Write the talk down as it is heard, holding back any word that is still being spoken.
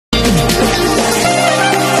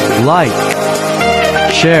like,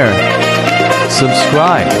 share,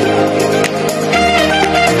 subscribe.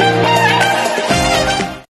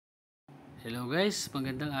 Hello guys,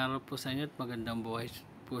 magandang araw po sa inyo at magandang buhay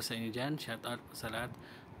po sa inyo dyan. Shout out po sa lahat.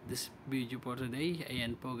 This video for today,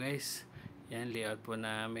 ayan po guys. Yan, layout po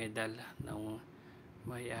na medal ng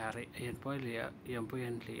may-ari. Ayan po, yan po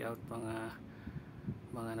yan, layout mga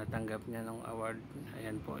natanggap niya ng award.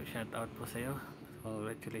 Ayan po, shout out po sa iyo.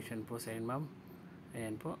 Congratulations po sa inyo, ma'am.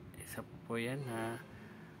 Ayan po, isa po yan na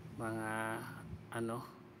mga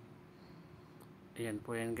ayan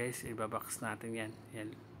po yan guys, ibabox natin yan.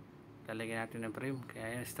 Yan, lalagyan natin ng frame.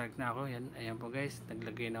 Kaya yan, start na ako. Yan, ayan po guys,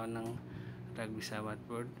 naglagay na ako ng rugby sa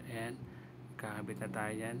whiteboard. Ayan, kakabit na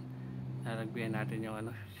tayo yan. Nalagyan natin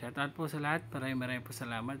yung shoutout po sa lahat. Maraming po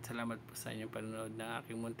salamat. Salamat po sa inyong panonood ng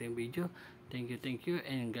aking munting video. Thank you,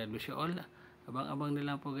 and God bless you all. Abang-abang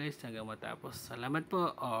na lang po guys hanggang matapos. Salamat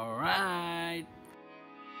po. Alright!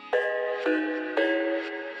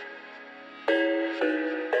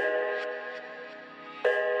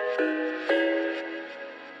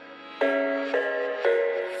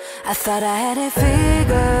 I thought I had it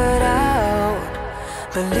figured out,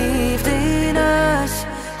 believed in us,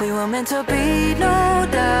 we were meant to be, no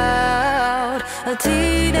doubt. A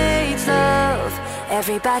teenage love,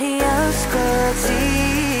 everybody else could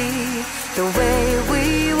see the way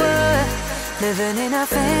we were, living in a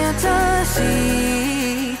fantasy.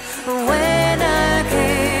 When I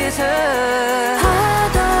kiss her, I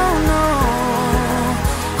don't know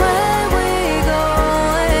where we're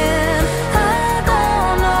going, I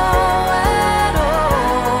don't know at all.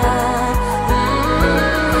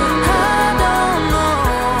 I don't know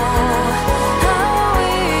how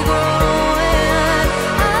we're growing,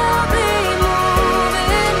 I'll be moving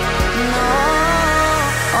on,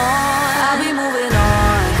 I'll be moving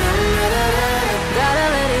on. Gotta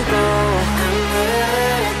let it go,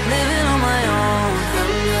 living on my own,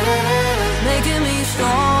 making me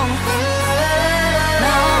strong.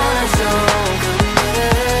 Now I wanna show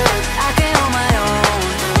I can hold my own,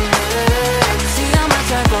 see how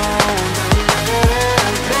much I've grown.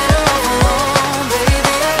 Better off alone,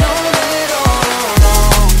 baby, I don't live it all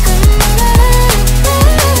alone.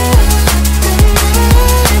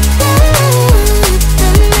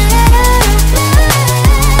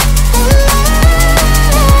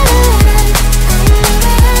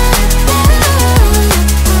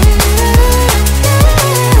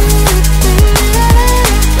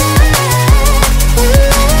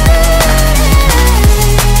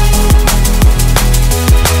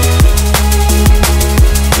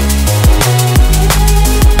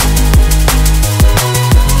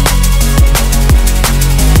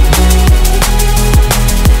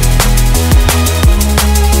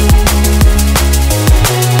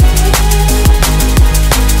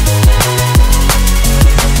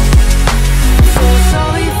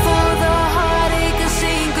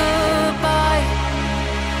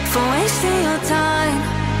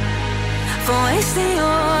 For wasting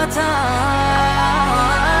your time.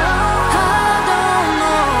 I don't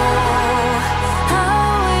know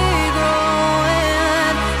how we're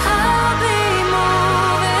growing, I'll be moving on,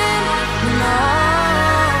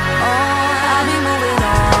 I'll be moving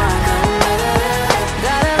on.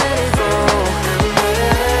 Gotta let it go,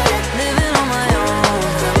 living on my own,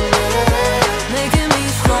 making me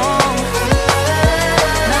strong.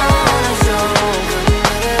 Now I wanna show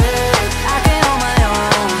I can hold my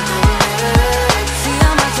own, see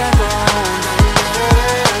how much I've grown.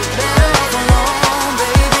 Better off alone,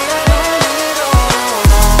 baby, I don't live it all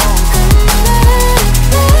alone.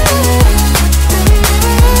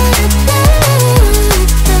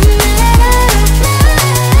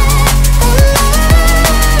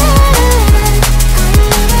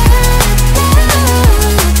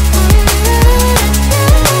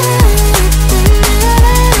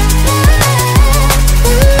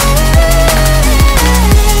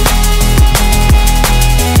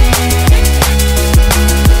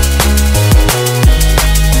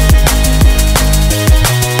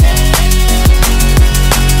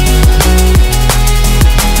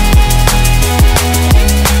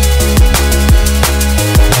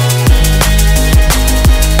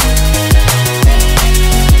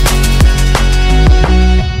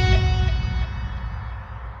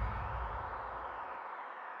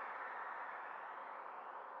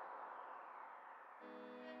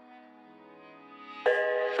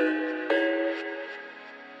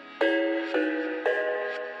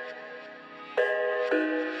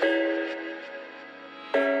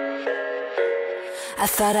 I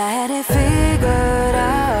thought I had it figured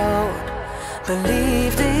out,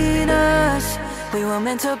 believed in us, we were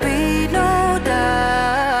meant to be, no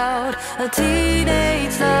doubt. a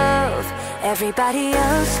teenage love. Everybody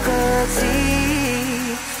else could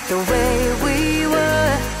see the way we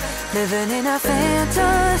were, living in a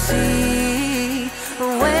fantasy.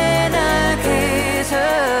 When I kiss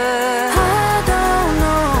her, I don't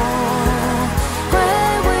know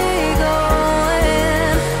where we're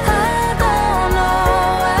going. I don't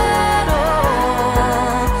know at all.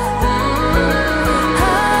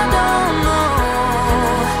 I don't know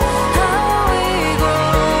how we're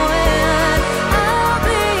growing. I'll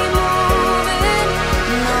be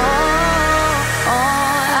moving on.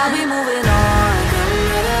 I'll be moving on.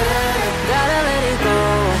 Gotta let it go.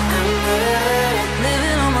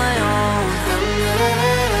 Living on my own,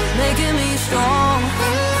 making me strong.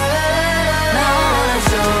 Now I wanna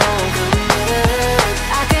show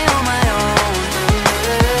I can on my own.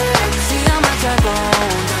 See how much I've grown.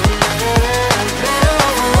 Better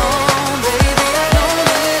off alone, baby. I don't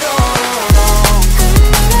live it all alone.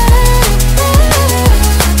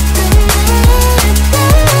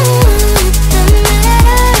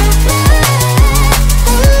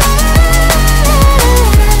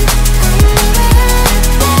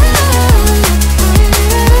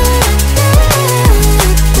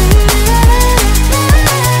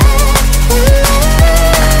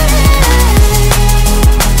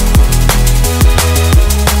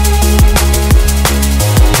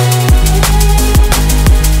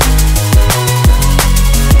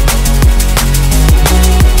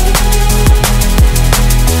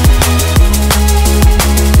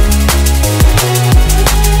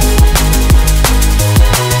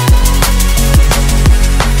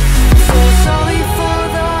 So sorry for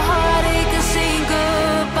the heartache of saying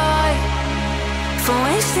goodbye, for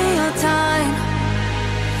wasting your time,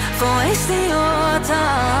 for wasting your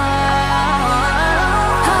time.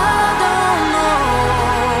 I don't know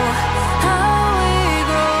how we're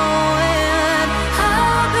growing.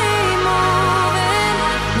 I'll be moving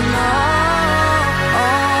on.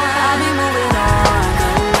 I'll be moving on.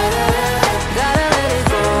 Gotta let it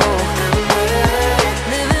go.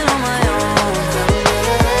 Living on my own,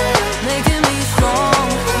 making me strong.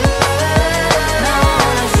 Now I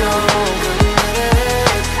wanna show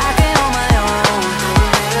I can on my own.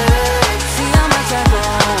 See how much I've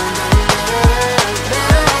grown.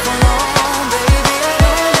 Better off alone, baby. I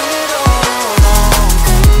don't live it all alone.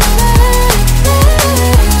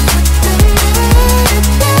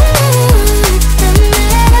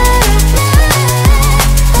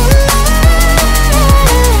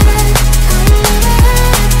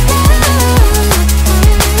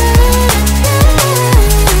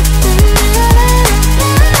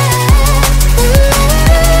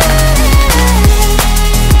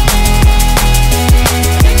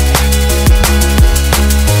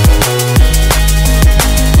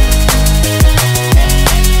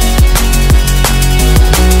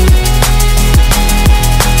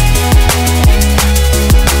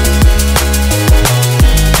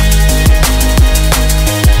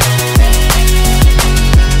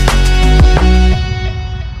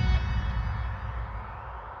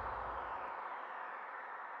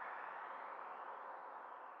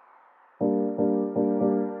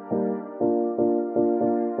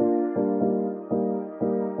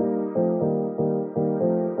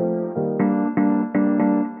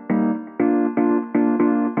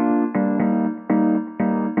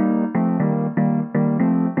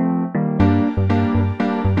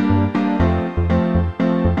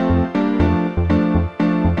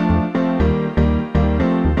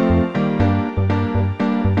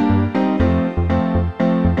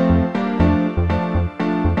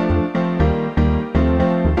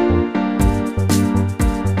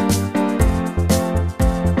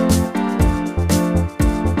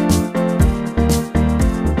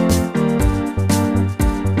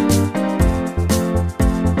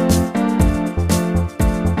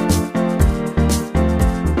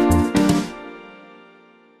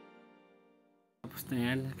 Tapos na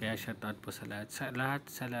yan, kaya shoutout po sa lahat.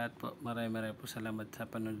 Sa lahat po, maraming po salamat sa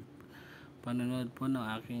panonood po ng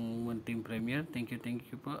aking munting premiere. Thank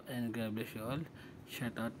you po, and God bless you all.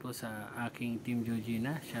 Shoutout po sa aking team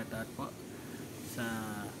Georgina. Shoutout po sa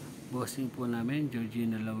bossing po namin,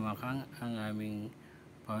 Georgina Lamakang, ang aming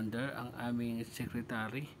founder, ang aming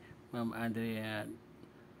secretary, Ma'am Andrea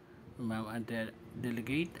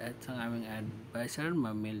Delegate, at sa aming advisor,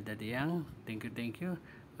 Ma'am Milda Diang. Thank you.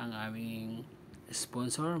 Ang aming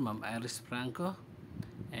sponsor, Ma'am Iris Franco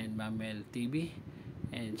and Ma'am Mel TV.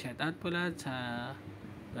 And shoutout po lahat sa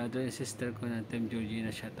brother and sister ko ng Team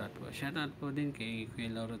Georgina. Shoutout po din kay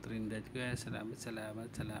Kuya Lauro Trindad. Kuya, salamat sa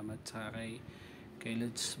kay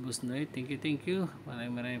Lods Busnoy. Thank you.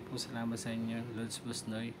 Maraming po salamat sa inyo, Lods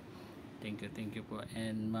Busnoy. Thank you po.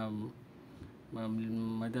 And Ma'am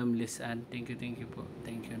Madam Lisan. Thank you po.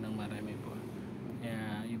 Thank you ng marami po.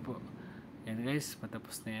 Kaya yun po. Yan guys,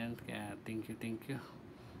 patapos na yan. Kaya thank you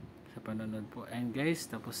sa panonood po. And guys,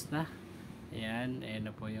 tapos na. Ayan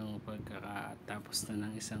na po yung pagkakatapos na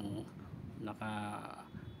ng isang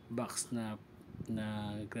naka-box na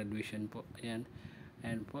graduation po. Ayan.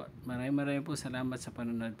 And po, maraming po salamat sa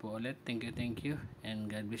panonood po ulit. Thank you. And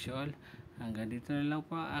God bless you all. Hanggang dito na lang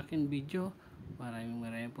po ang aking video.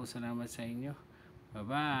 Maraming po salamat sa inyo.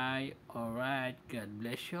 Bye-bye. Alright. God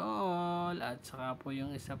bless you all. At saka po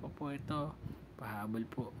yung isa pa po ito. Pahabol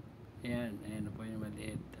po. Ayan na po yung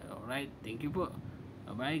maliit. Alright. Thank you po.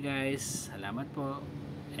 Bye-bye guys. Salamat po.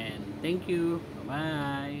 And thank you.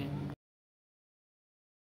 Bye-bye.